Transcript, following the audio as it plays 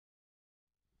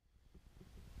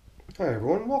Hi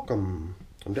everyone, welcome.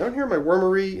 I'm down here in my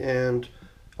wormery and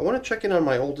I want to check in on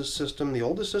my oldest system. The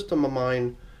oldest system of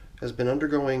mine has been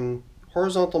undergoing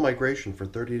horizontal migration for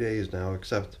 30 days now,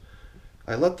 except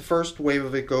I let the first wave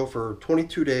of it go for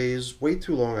 22 days, way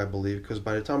too long I believe, because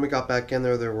by the time we got back in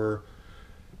there were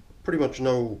pretty much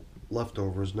no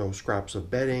leftovers, no scraps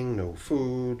of bedding, no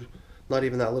food, not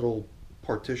even that little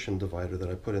partition divider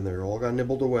that I put in there. It all got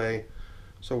nibbled away.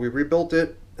 So we rebuilt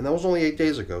it, and that was only 8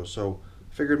 days ago. So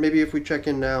figured maybe if we check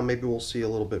in now, maybe we'll see a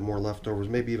little bit more leftovers,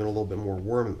 maybe even a little bit more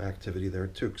worm activity there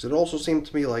too. Because it also seemed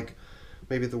to me like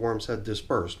maybe the worms had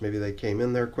dispersed. Maybe they came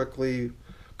in there quickly,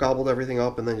 gobbled everything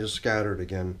up, and then just scattered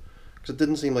again. Because it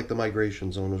didn't seem like the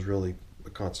migration zone was really a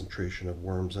concentration of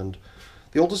worms. And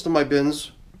the oldest of my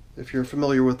bins, if you're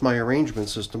familiar with my arrangement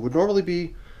system, would normally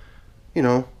be,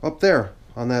 up there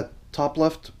on that top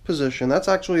left position. That's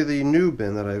actually the new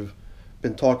bin that I've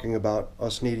been talking about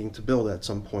us needing to build at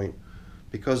some point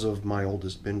because of my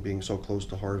oldest bin being so close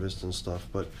to harvest and stuff.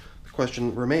 But the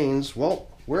question remains, well,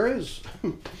 where is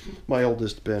my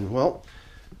oldest bin? Well,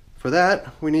 for that,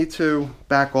 we need to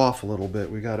back off a little bit.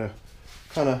 We got to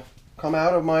kind of come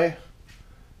out of my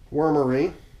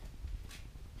wormery,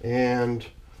 and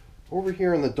over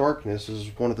here in the darkness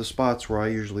is one of the spots where I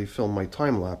usually film my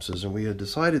time lapses, and we had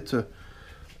decided to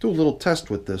do a little test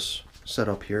with this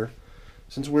setup here.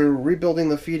 Since we were rebuilding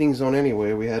the feeding zone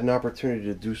anyway, we had an opportunity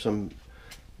to do some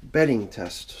bedding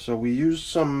tests. So we used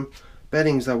some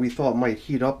beddings that we thought might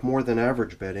heat up more than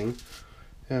average bedding,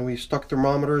 and we stuck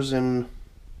thermometers in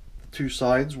the two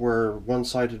sides where one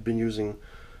side had been using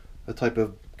a type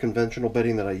of conventional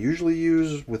bedding that I usually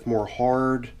use with more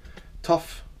hard,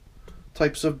 tough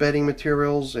types of bedding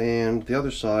materials, and the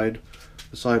other side,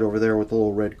 the side over there with the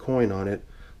little red coin on it,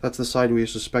 that's the side we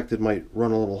suspected might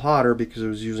run a little hotter because it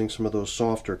was using some of those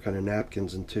softer kind of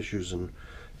napkins and tissues and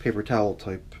paper towel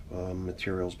type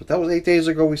materials. But that was 8 days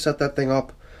ago we set that thing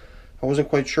up. I wasn't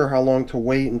quite sure how long to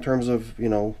wait in terms of,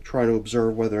 trying to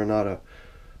observe whether or not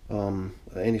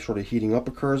any sort of heating up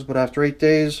occurs. But after 8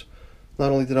 days,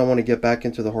 not only did I want to get back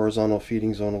into the horizontal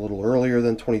feeding zone a little earlier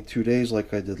than 22 days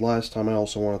like I did last time, I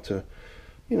also wanted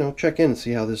to, check in and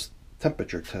see how this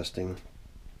temperature testing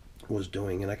was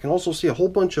doing. And I can also see a whole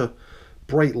bunch of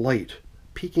bright light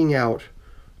peeking out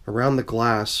around the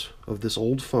glass of this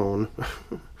old phone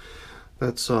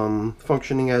that's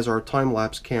functioning as our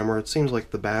time-lapse camera. It seems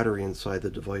like the battery inside the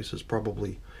device is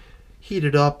probably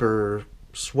heated up or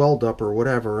swelled up or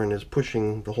whatever and is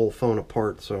pushing the whole phone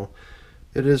apart. So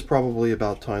it is probably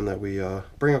about time that we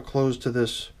bring a close to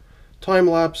this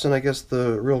time-lapse. And I guess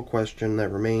the real question that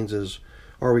remains is,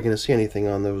 are we going to see anything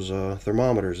on those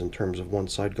thermometers in terms of one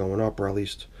side going up, or at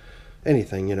least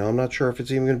anything? I'm not sure if it's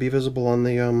even going to be visible on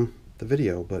the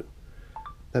video, but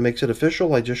that makes it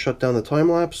official. I just shut down the time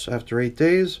lapse after 8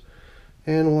 days,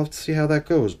 and we'll have to see how that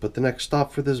goes. But the next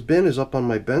stop for this bin is up on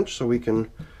my bench, so we can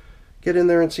get in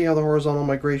there and see how the horizontal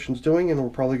migration's doing, and we're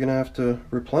probably going to have to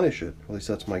replenish it. At least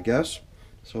that's my guess.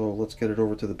 So let's get it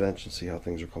over to the bench and see how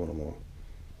things are coming along.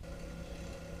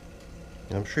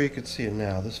 I'm sure you could see it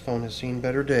now. This phone has seen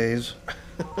better days.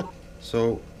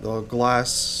 So the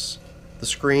glass, the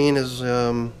screen is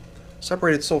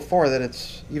separated so far that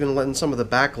it's even letting some of the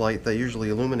backlight that usually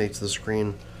illuminates the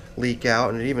screen leak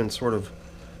out, and it even sort of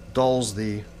dulls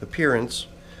the appearance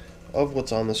of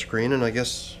what's on the screen. And I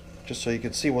guess just so you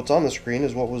could see what's on the screen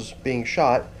is what was being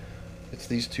shot. It's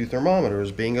these two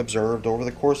thermometers being observed over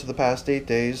the course of the past 8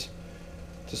 days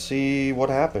to see what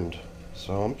happened.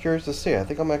 So I'm curious to see. I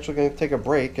think I'm actually going to take a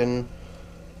break and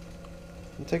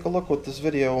take a look what this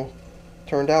video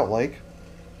turned out like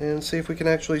and see if we can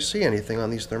actually see anything on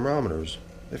these thermometers.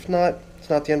 If not, it's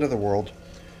not the end of the world.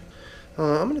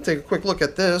 I'm going to take a quick look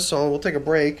at this, so we'll take a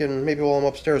break, and maybe while I'm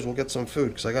upstairs we'll get some food,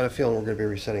 because I got a feeling we're going to be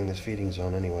resetting this feeding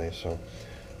zone anyway. So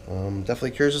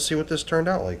definitely curious to see what this turned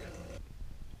out like.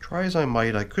 Try as I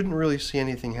might, I couldn't really see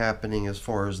anything happening as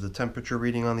far as the temperature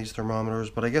reading on these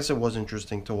thermometers, but I guess it was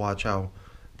interesting to watch how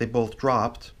they both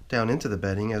dropped down into the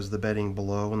bedding as the bedding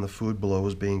below and the food below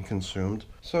was being consumed.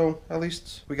 So at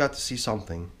least we got to see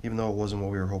something, even though it wasn't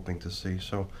what we were hoping to see.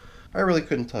 So I really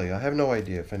couldn't tell you. I have no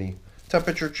idea if any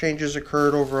temperature changes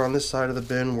occurred over on this side of the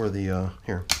bin where the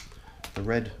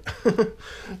red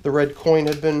the red coin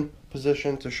had been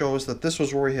positioned to show us that this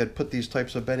was where we had put these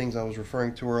types of beddings I was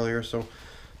referring to earlier. So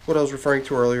what I was referring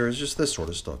to earlier is just this sort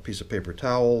of stuff. Piece of paper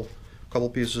towel, a couple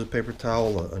pieces of paper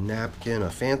towel, a napkin, a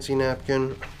fancy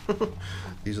napkin.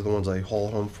 These are the ones I haul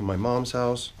home from my mom's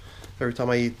house every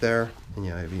time I eat there. And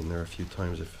yeah, I've eaten there a few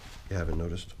times if you haven't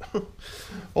noticed.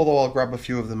 Although I'll grab a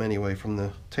few of them anyway from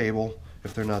the table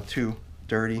if they're not too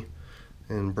dirty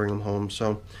and bring them home.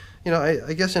 So You know,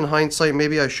 I guess in hindsight,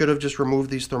 maybe I should have just removed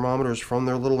these thermometers from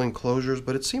their little enclosures,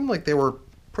 but it seemed like they were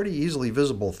pretty easily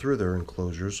visible through their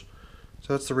enclosures.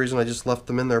 So that's the reason I just left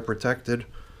them in there protected.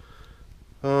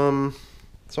 So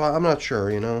I'm not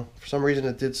sure, you know. For some reason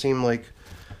it did seem like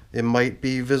it might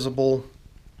be visible,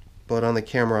 but on the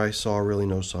camera I saw really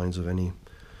no signs of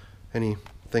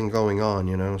anything going on,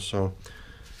 you know. So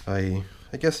I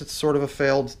guess it's sort of a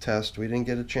failed test. We didn't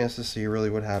get a chance to see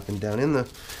really what happened down in the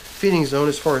feeding zone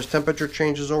as far as temperature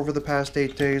changes over the past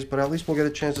 8 days, but at least we'll get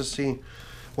a chance to see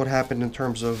what happened in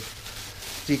terms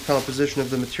of decomposition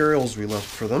of the materials we left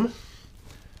for them.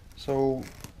 So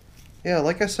yeah,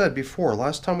 like I said before,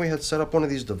 last time we had set up one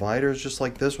of these dividers just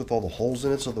like this with all the holes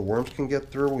in it so the worms can get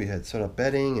through. We had set up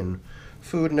bedding and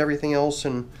food and everything else,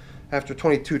 and after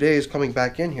 22 days coming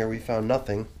back in here we found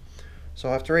nothing. So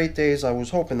after 8 days I was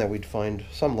hoping that we'd find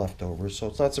some leftovers, so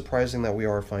it's not surprising that we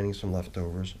are finding some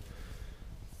leftovers.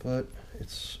 But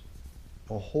it's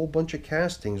a whole bunch of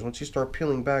castings. Once you start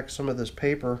peeling back some of this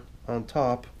paper on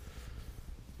top,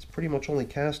 it's pretty much only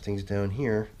castings down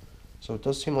here. So it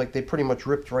does seem like they pretty much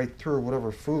ripped right through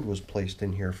whatever food was placed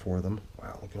in here for them.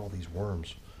 Wow, look at all these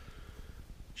worms.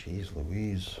 Jeez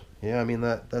Louise. Yeah, I mean,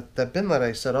 that bin that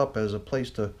I set up as a place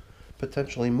to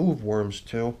potentially move worms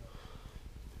to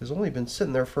has only been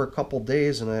sitting there for a couple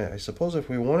days, and I suppose if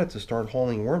we wanted to start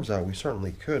hauling worms out, we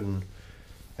certainly could. And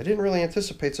I didn't really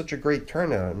anticipate such a great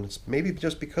turnout, and it's maybe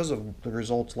just because of the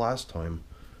results last time.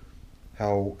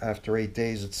 How after 8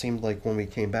 days it seemed like when we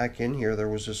came back in here there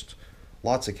was just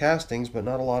lots of castings, but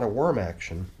not a lot of worm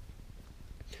action.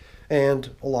 And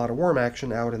a lot of worm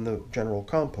action out in the general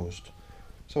compost.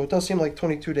 So it does seem like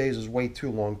 22 days is way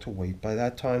too long to wait. By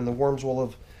that time, the worms will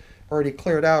have already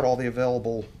cleared out all the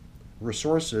available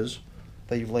resources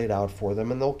that you've laid out for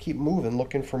them, and they'll keep moving,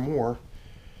 looking for more.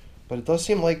 But it does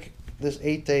seem like this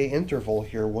 8-day interval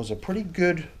here was a pretty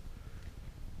good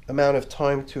amount of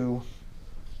time to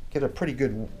get a pretty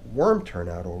good worm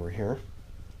turnout over here.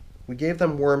 We gave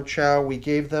them worm chow, we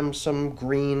gave them some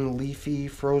green, leafy,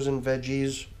 frozen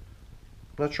veggies.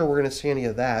 I'm not sure we're going to see any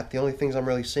of that. The only things I'm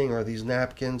really seeing are these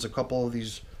napkins, a couple of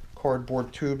these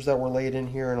cardboard tubes that were laid in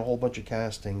here, and a whole bunch of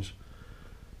castings.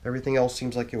 Everything else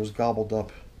seems like it was gobbled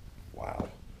up. Wow.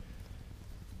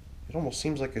 It almost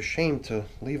seems like a shame to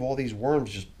leave all these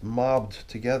worms just mobbed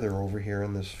together over here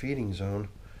in this feeding zone.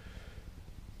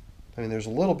 I mean, there's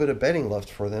a little bit of bedding left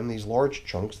for them, these large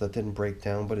chunks that didn't break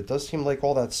down, but it does seem like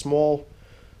all that small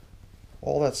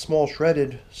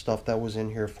shredded stuff that was in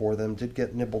here for them did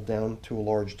get nibbled down to a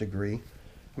large degree.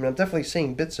 I mean, I'm definitely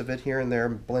seeing bits of it here and there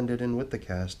blended in with the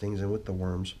castings and with the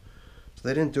worms. So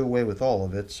they didn't do away with all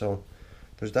of it, so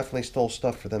there's definitely still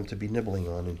stuff for them to be nibbling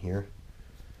on in here.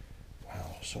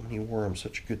 Wow, so many worms,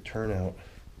 such a good turnout.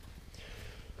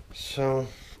 So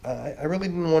I really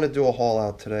didn't want to do a haul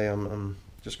out today. I'm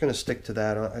just going to stick to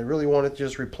that. I really wanted to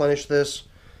just replenish this.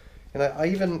 And I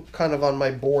even kind of on my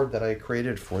board that I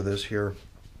created for this here.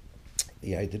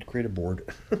 Yeah, I did create a board.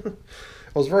 I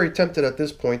was very tempted at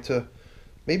this point to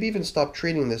maybe even stop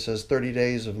treating this as 30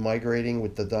 days of migrating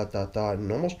with the ...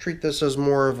 and almost treat this as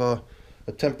more of a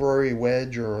temporary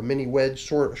wedge or a mini wedge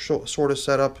sort of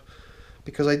setup.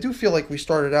 Because I do feel like we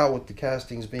started out with the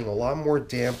castings being a lot more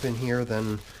damp in here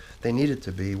than they needed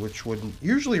to be, which would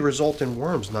usually result in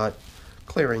worms not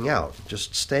clearing out,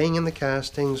 just staying in the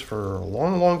castings for a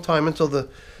long time until the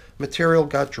material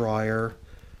got drier.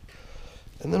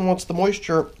 And then once the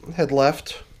moisture had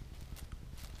left,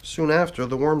 soon after,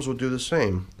 the worms would do the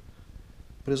same.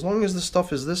 But as long as the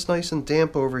stuff is this nice and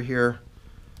damp over here,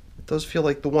 it does feel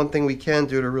like the one thing we can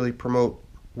do to really promote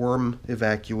worm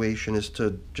evacuation is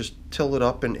to just till it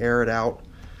up and air it out.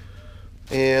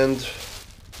 And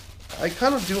I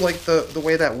kind of do like the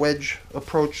way that wedge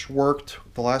approach worked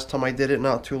the last time I did it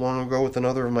not too long ago with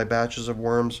another of my batches of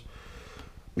worms.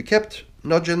 We kept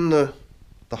nudging the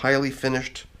highly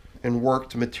finished and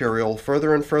worked material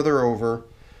further and further over,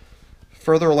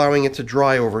 further allowing it to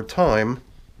dry over time,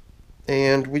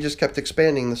 and we just kept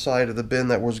expanding the side of the bin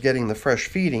that was getting the fresh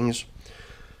feedings.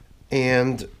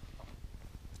 And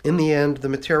in the end, the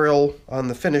material on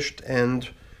the finished end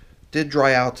did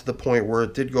dry out to the point where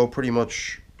it did go pretty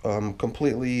much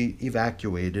completely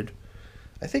evacuated.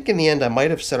 I think in the end I might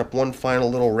have set up one final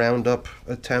little roundup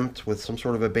attempt with some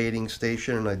sort of a baiting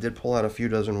station, and I did pull out a few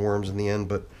dozen worms in the end,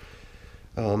 but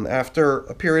after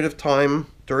a period of time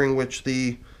during which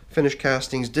the finished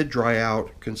castings did dry out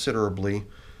considerably,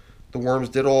 the worms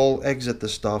did all exit the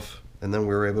stuff, and then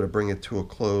we were able to bring it to a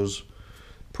close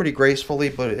pretty gracefully,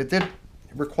 but it did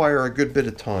require a good bit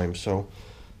of time. So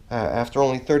after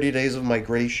only 30 days of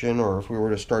migration, or if we were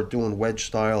to start doing wedge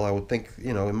style, I would think,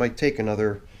 you know, it might take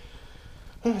another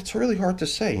It's really hard to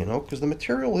say, you know, because the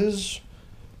material is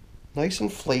nice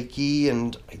and flaky,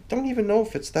 and I don't even know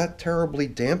if it's that terribly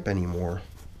damp anymore.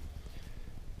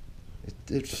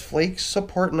 It flakes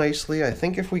apart nicely. I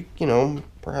think if we, you know,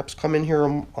 perhaps come in here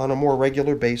on a more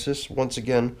regular basis, once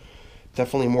again,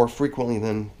 definitely more frequently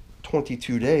than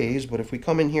 22 days, but if we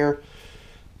come in here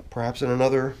perhaps in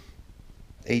another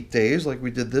 8 days like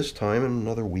we did this time, in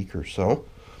another week or so,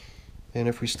 and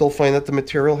if we still find that the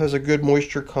material has a good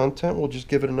moisture content, we'll just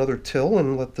give it another till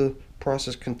and let the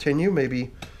process continue.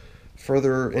 Maybe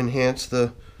further enhance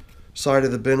the side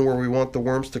of the bin where we want the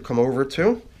worms to come over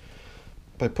to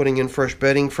by putting in fresh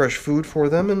bedding, fresh food for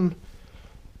them,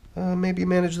 and maybe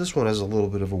manage this one as a little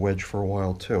bit of a wedge for a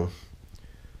while too.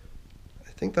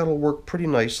 I think that'll work pretty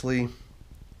nicely.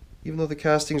 Even though the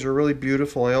castings are really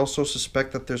beautiful, I also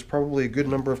suspect that there's probably a good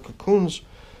number of cocoons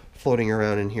floating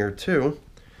around in here too.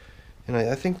 And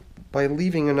I think by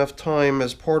leaving enough time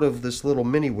as part of this little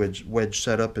mini wedge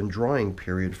setup and drying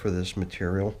period for this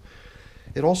material,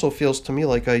 it also feels to me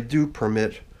like I do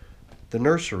permit the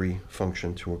nursery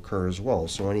function to occur as well.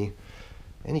 So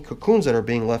any cocoons that are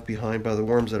being left behind by the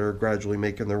worms that are gradually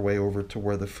making their way over to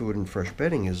where the food and fresh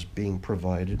bedding is being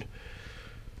provided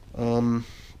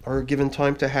are given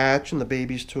time to hatch and the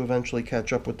babies to eventually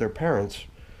catch up with their parents.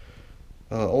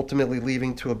 Ultimately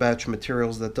leading to a batch of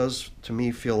materials that does, to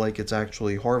me, feel like it's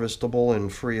actually harvestable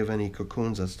and free of any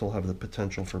cocoons that still have the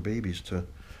potential for babies to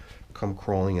come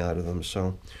crawling out of them.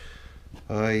 So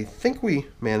I think we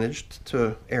managed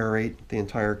to aerate the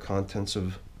entire contents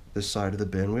of this side of the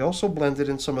bin. We also blended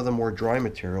in some of the more dry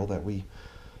material that we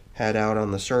had out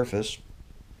on the surface,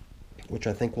 which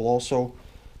I think will also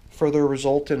further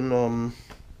result in the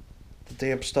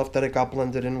damp stuff that it got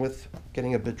blended in with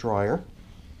getting a bit drier.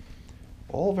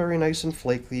 All very nice and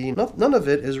flaky. None of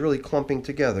it is really clumping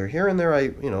together. Here and there I,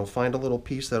 find a little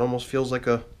piece that almost feels like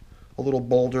a little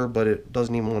boulder, but it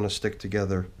doesn't even want to stick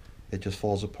together. It just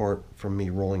falls apart from me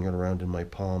rolling it around in my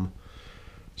palm.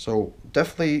 So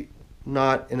definitely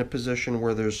not in a position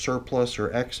where there's surplus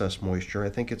or excess moisture. I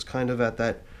think it's kind of at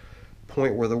that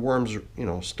point where the worms,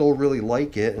 still really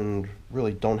like it and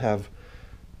really don't have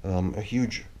a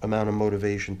huge amount of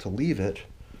motivation to leave it.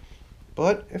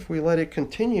 But if we let it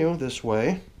continue this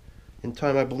way, in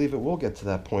time I believe it will get to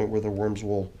that point where the worms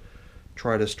will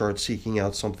try to start seeking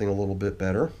out something a little bit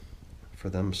better for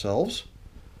themselves.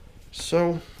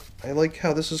 So I like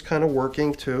how this is kind of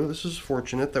working too. This is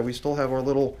fortunate that we still have our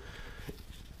little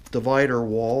divider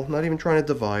wall. Not even trying to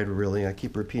divide really, I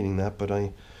keep repeating that, but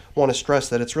I want to stress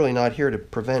that it's really not here to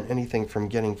prevent anything from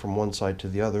getting from one side to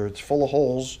the other. It's full of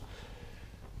holes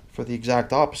for the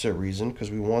exact opposite reason,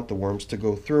 because we want the worms to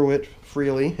go through it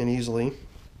freely and easily.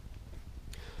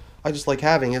 I just like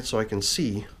having it so I can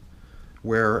see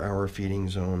where our feeding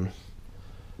zone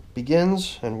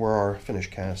begins and where our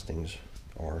finished castings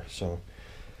are. So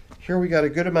here we got a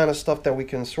good amount of stuff that we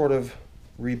can sort of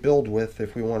rebuild with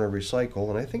if we want to recycle,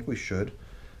 and I think we should.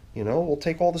 We'll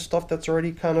take all the stuff that's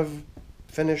already kind of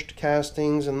finished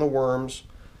castings and the worms,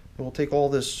 and we'll take all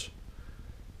this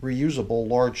reusable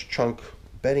large chunk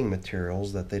bedding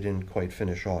materials that they didn't quite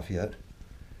finish off yet,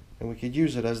 and we could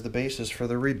use it as the basis for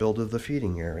the rebuild of the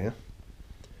feeding area.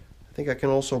 I think I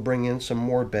can also bring in some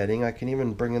more bedding. I can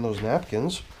even bring in those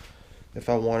napkins if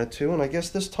I wanted to, and I guess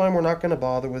this time we're not going to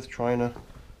bother with trying to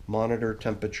monitor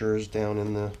temperatures down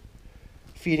in the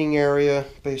feeding area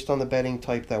based on the bedding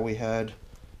type that we had.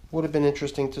 Would have been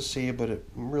interesting to see, but it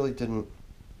really didn't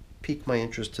pique my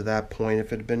interest to that point.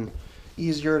 If it had been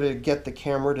easier to get the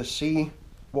camera to see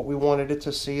what we wanted it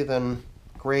to see, then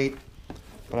great,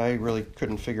 but I really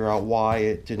couldn't figure out why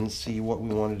it didn't see what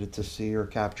we wanted it to see or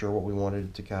capture what we wanted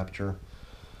it to capture.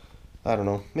 I don't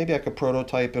know, maybe I could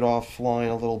prototype it offline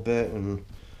a little bit, and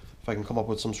if I can come up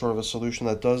with some sort of a solution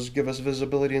that does give us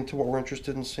visibility into what we're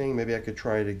interested in seeing, maybe I could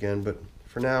try it again. But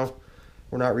for now,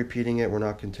 we're not repeating it, we're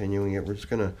not continuing it. We're just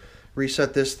going to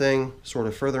reset this thing, sort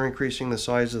of further increasing the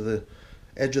size of the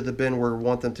edge of the bin where we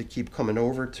want them to keep coming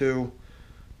over to,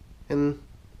 and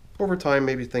over time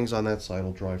maybe things on that side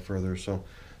will dry further. So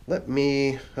let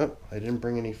me, I didn't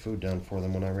bring any food down for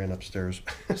them when I ran upstairs.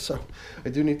 So I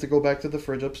do need to go back to the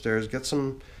fridge upstairs, get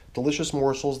some delicious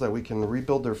morsels that we can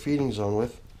rebuild their feeding zone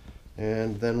with,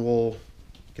 and then we'll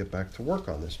get back to work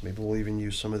on this. Maybe we'll even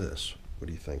use some of this. What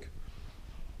do you think?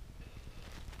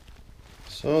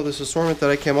 So this assortment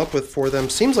that I came up with for them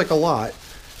seems like a lot,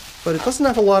 but it doesn't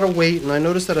have a lot of weight, and I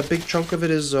noticed that a big chunk of it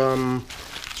is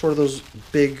sort of those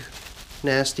big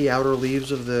nasty outer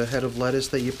leaves of the head of lettuce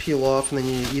that you peel off and then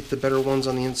you eat the better ones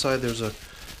on the inside. There's a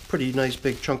pretty nice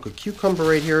big chunk of cucumber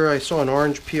right here. I saw an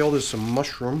orange peel. There's some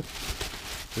mushroom.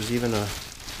 There's even a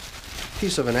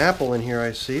piece of an apple in here,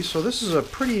 I see. So this is a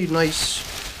pretty nice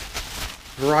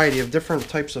variety of different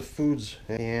types of foods.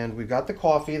 And we've got the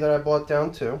coffee that I bought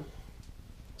down too.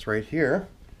 It's right here.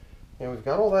 And we've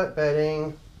got all that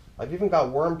bedding. I've even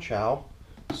got worm chow.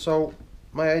 So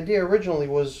my idea originally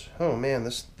was, oh man,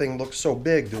 this thing looks so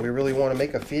big. Do we really want to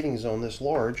make a feeding zone this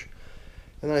large?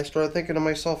 And then I started thinking to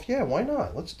myself, yeah, why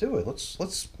not? Let's do it.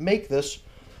 Let's make this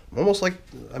almost like,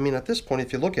 I mean, at this point,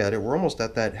 if you look at it, we're almost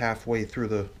at that halfway through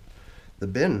the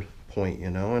bin point,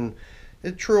 you know. And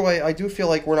it's true, I do feel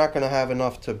like we're not going to have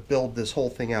enough to build this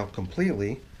whole thing out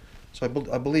completely. So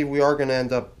I believe we are going to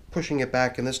end up pushing it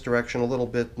back in this direction a little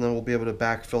bit, and then we'll be able to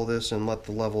backfill this and let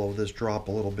the level of this drop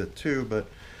a little bit too. But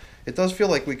it does feel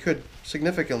like we could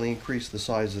significantly increase the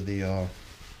size of the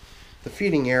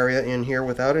feeding area in here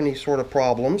without any sort of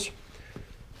problems.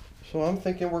 So I'm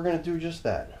thinking we're going to do just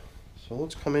that. So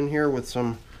let's come in here with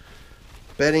some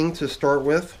bedding to start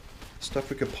with.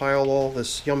 Stuff we could pile all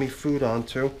this yummy food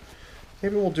onto.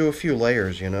 Maybe we'll do a few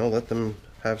layers, you know, let them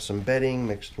have some bedding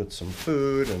mixed with some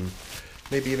food, and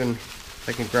maybe even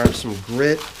I can grab some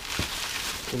grit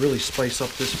to really spice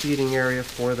up this feeding area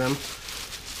for them.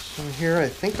 So here I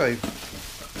think I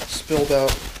spilled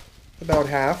out about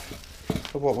half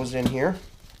of what was in here.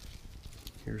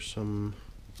 Here's some,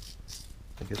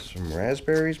 I guess some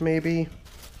raspberries maybe.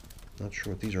 Not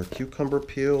sure what these are. Cucumber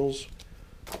peels,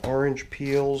 orange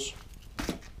peels.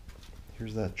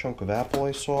 Here's that chunk of apple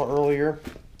I saw earlier.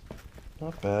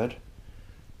 Not bad.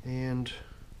 And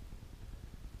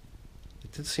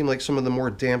it did seem like some of the more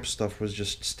damp stuff was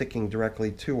just sticking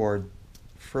directly to our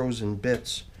frozen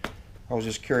bits. I was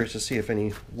just curious to see if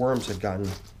any worms had gotten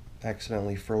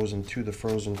accidentally frozen to the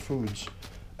frozen foods.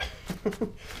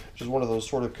 Which is one of those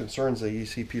sort of concerns that you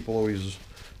see people always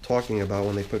talking about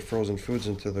when they put frozen foods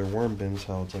into their worm bins,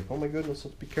 how it's like, oh my goodness,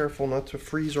 let's be careful not to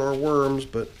freeze our worms,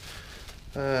 but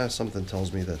something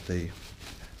tells me that they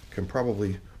can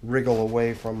probably wriggle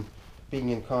away from being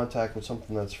in contact with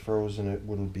something that's frozen. It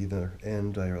wouldn't be their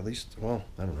end, or at least, well,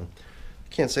 I don't know.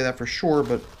 I can't say that for sure,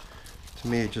 but to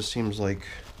me it just seems like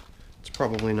it's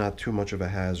probably not too much of a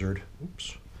hazard.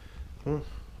 Oops. Well,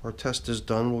 our test is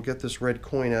done. We'll get this red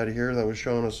coin out of here that was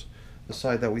showing us the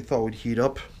side that we thought would heat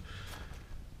up.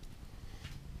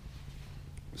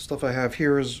 The stuff I have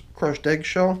here is crushed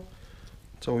eggshell.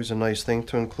 It's always a nice thing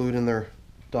to include in their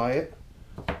diet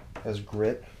as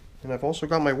grit. And I've also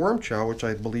got my worm chow, which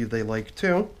I believe they like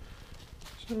too.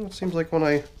 So it seems like when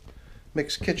I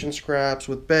mix kitchen scraps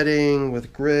with bedding,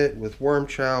 with grit, with worm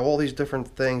chow, all these different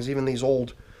things, even these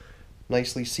old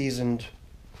nicely seasoned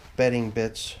bedding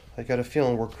bits, I got a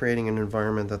feeling we're creating an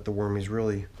environment that the wormies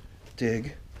really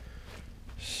dig.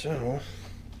 So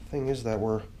the thing is that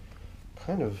we're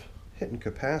kind of hitting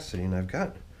capacity, and I've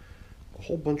got a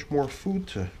whole bunch more food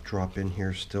to drop in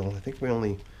here still. I think we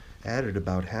only added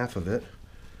about half of it.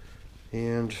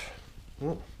 And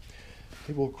well,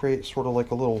 maybe we'll create sort of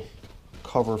like a little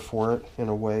cover for it in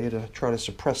a way to try to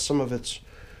suppress some of its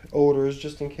odors,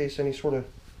 just in case any sort of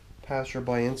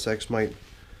passerby insects might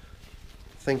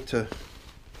think to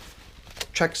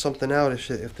check something out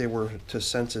if they were to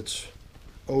sense its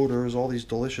odors, all these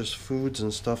delicious foods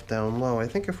and stuff down low. I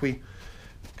think if we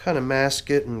kind of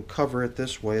mask it and cover it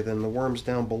this way, then the worms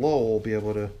down below will be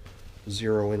able to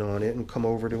zero in on it and come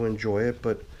over to enjoy it,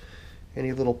 but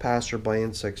any little passerby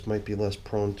insects might be less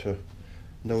prone to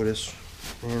notice.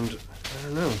 And I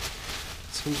don't know, it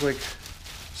seems like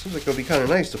it would be kind of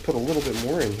nice to put a little bit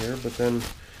more in here, but then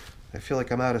I feel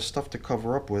like I'm out of stuff to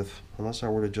cover up with, unless I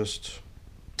were to just,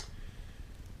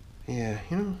 yeah,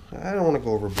 you know, I don't want to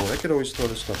go overboard. I could always throw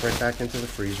this stuff right back into the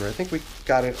freezer. I think we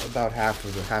got it about half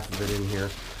of it in here.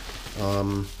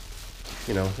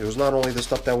 You know, it was not only the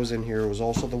stuff that was in here, it was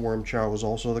also the worm chow, it was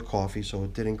also the coffee, so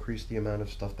it did increase the amount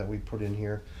of stuff that we put in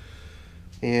here.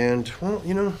 And, well,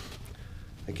 you know,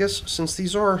 I guess since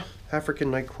these are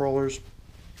African night crawlers,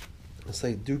 as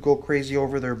they do go crazy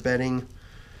over their bedding,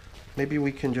 maybe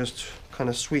we can just kind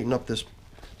of sweeten up this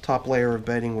top layer of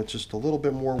bedding with just a little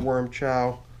bit more worm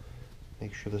chow.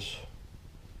 Make sure this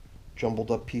jumbled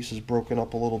up piece is broken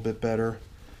up a little bit better.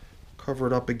 Cover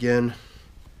it up again.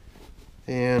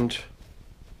 And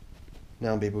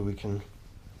now maybe we can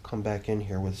come back in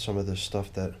here with some of this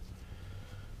stuff that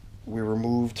we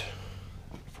removed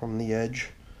from the edge.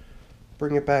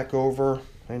 Bring it back over.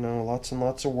 I know, lots and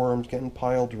lots of worms getting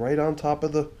piled right on top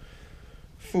of the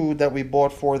food that we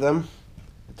bought for them.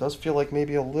 It does feel like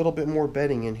maybe a little bit more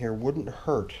bedding in here wouldn't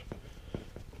hurt.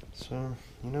 So,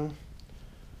 you know,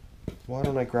 why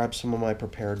don't I grab some of my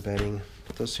prepared bedding?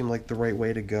 It does seem like the right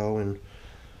way to go, and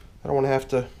I don't want to have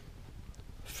to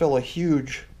fill a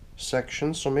huge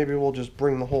section, so maybe we'll just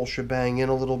bring the whole shebang in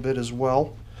a little bit as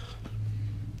well.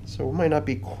 So it might not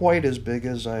be quite as big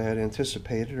as I had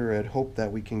anticipated or had hoped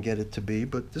that we can get it to be,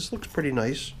 but this looks pretty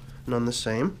nice, none the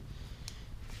same.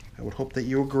 I would hope that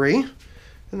you agree.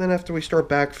 And then after we start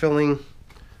backfilling,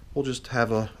 we'll just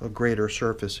have a greater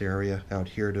surface area out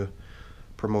here to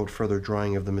promote further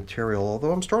drying of the material.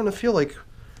 Although I'm starting to feel like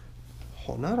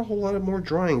not a whole lot of more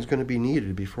drying is going to be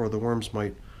needed before the worms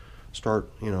might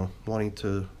start, wanting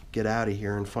to get out of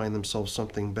here and find themselves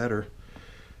something better.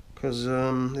 Because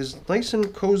as nice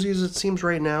and cozy as it seems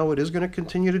right now, it is going to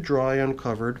continue to dry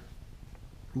uncovered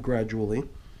gradually.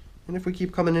 And if we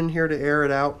keep coming in here to air it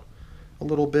out a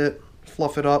little bit,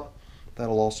 fluff it up,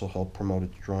 that'll also help promote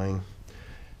its drying.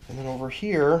 And then over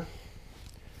here,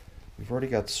 we've already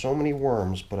got so many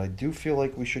worms, but I do feel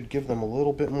like we should give them a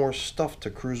little bit more stuff to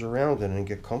cruise around in and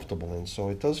get comfortable in. So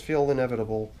it does feel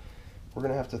inevitable. We're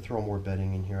going to have to throw more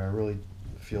bedding in here. I really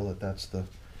feel that that's the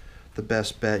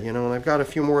best bet, And I've got a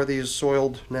few more of these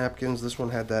soiled napkins. This one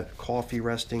had that coffee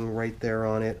resting right there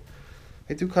on it.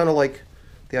 I do kind of like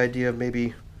the idea of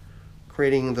maybe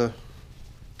creating the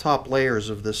top layers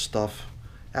of this stuff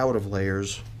out of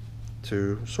layers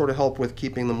to sort of help with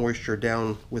keeping the moisture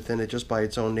down within it just by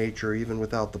its own nature, even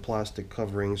without the plastic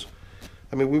coverings.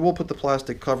 I mean, we will put the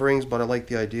plastic coverings, but I like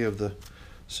the idea of the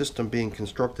system being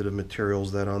constructed of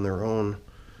materials that on their own,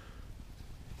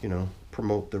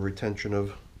 promote the retention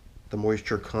of the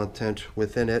moisture content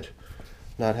within it,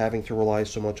 not having to rely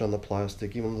so much on the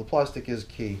plastic. Even the plastic is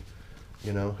key,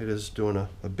 it is doing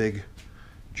a big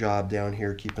job down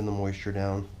here keeping the moisture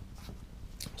down.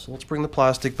 So let's bring the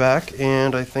plastic back,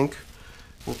 and I think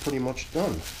we're pretty much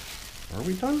done. Are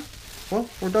we done? Well,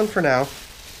 we're done for now.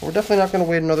 We're definitely not going to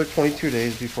wait another 22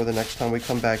 days before the next time we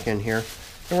come back in here.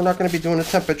 And we're not going to be doing a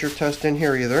temperature test in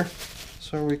here either.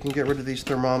 So we can get rid of these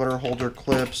thermometer holder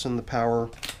clips and the power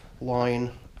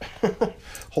line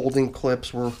holding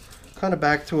clips. We're kind of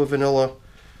back to a vanilla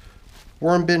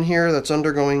worm bin here that's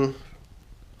undergoing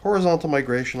horizontal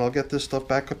migration. I'll get this stuff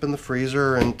back up in the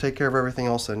freezer and take care of everything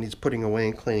else that needs putting away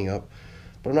and cleaning up.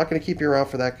 But I'm not going to keep you around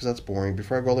for that because that's boring.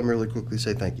 Before I go, let me really quickly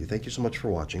say thank you. Thank you so much for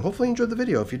watching. Hopefully you enjoyed the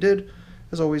video. If you did,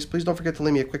 as always, please don't forget to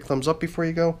leave me a quick thumbs up before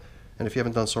you go. And if you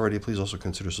haven't done so already, please also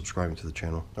consider subscribing to the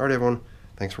channel. Alright everyone,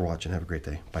 thanks for watching. Have a great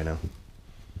day. Bye now.